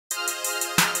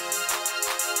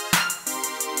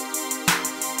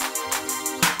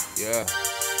Yeah.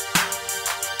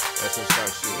 That's some star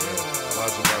shit, man.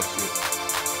 Lots of that shit.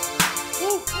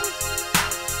 Woo.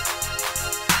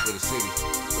 For the city.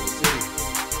 For the city.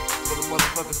 For the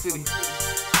motherfucking city.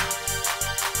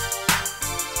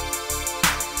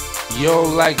 You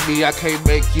don't like me, I can't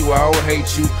make you, I don't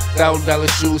hate you. $1,000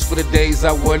 shoes for the days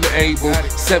I wasn't able.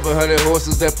 700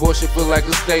 horses, that Porsche feel like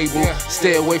a stable.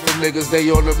 Stay away from niggas, they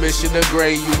on a mission to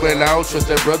grade you. Man, I don't trust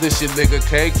that brother shit, nigga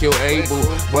can't kill Abel.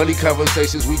 Money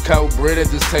conversations, we count bread at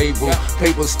this table.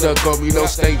 Paper stuck on me, no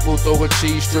staple. Throw a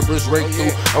cheese, strippers right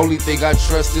through. Only thing I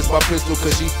trust is my pistol,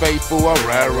 cause she faithful. I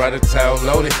ride around the town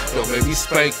loaded. Don't make me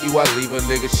spank you, I leave a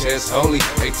nigga chest holy.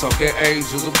 They talking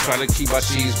angels, I'm trying to keep my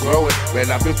cheese growing. Man,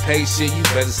 I've been patient. Shit, you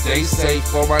better stay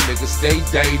safe, all my niggas stay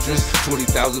dangerous.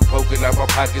 20,000 poking out my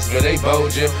pockets, but they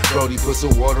bulging. Brody put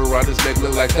some water around his neck,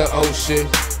 look like the ocean.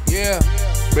 Yeah,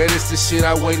 man, it's the shit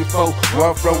I waited for.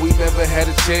 Where I'm from, we never had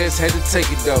a chance, had to take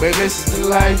it though. Man, this is the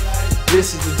life,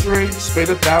 this is the dream. Spend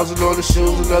 1,000 on the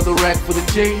shoes, another rack for the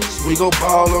jeans. We gon'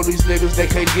 ball on these niggas, they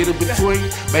can't get in between.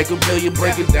 Make a million,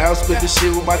 break it down, split the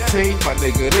shit with my team. My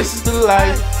nigga, this is the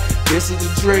life. This is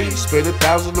the dream. Spend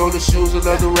 1,000 on the shoes,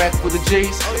 another rack for the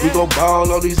jeans. We gon'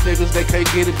 ball on these niggas, they can't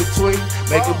get in between.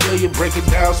 Make a million, break it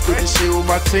down, split the shit with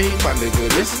my team. My nigga,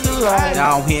 this is the life.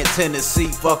 Down here in Tennessee,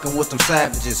 fucking with them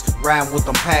savages, riding with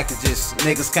them packages.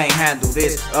 Niggas can't handle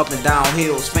this. Up and down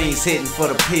hills, fiends hitting for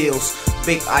the pills.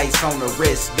 Big ice on the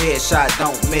wrist, dead shot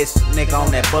don't miss. Nigga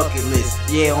on that bucket list,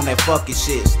 yeah, on that fucking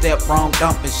shit. Step wrong,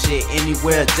 dumping shit,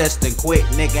 anywhere adjusting quick.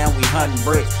 Nigga, and we hunting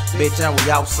bricks, bitch, and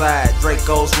we outside.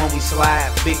 Dracos when we slide,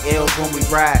 big L's when we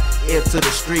ride. Ear to the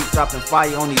street, dropping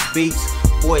fire on these beats.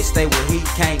 Boys stay with heat,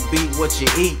 can't beat what you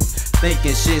eat.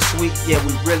 Thinking shit sweet, yeah,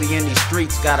 we really in these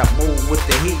streets. Gotta move with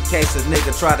the heat, case a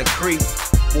nigga try to creep.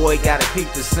 Boy, gotta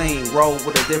peep the scene, roll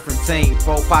with a different team.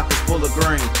 4 pockets full of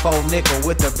green, 4 nickel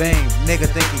with the beam. Nigga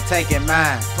think he taking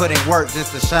mine, put in work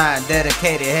just to shine.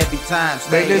 Dedicated heavy time,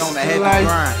 stay on the heavy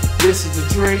grind. This is the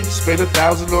dream. Spend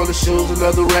 1,000 on the shoes,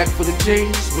 another rack for the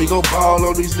jeans. We gon' ball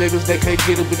on these niggas, they can't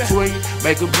get in between.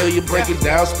 Make a million, break it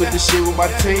down, split the shit with my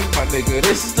team. My nigga,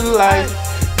 this is the life.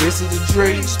 This is the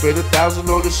dream. Spend 1,000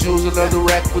 on the shoes, another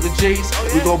rack for the jeans.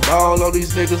 We gon' ball on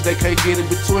these niggas, they can't get in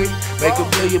between. Make a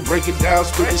million, break it down,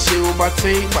 split the shit with my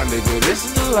team. My nigga, this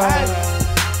is the life.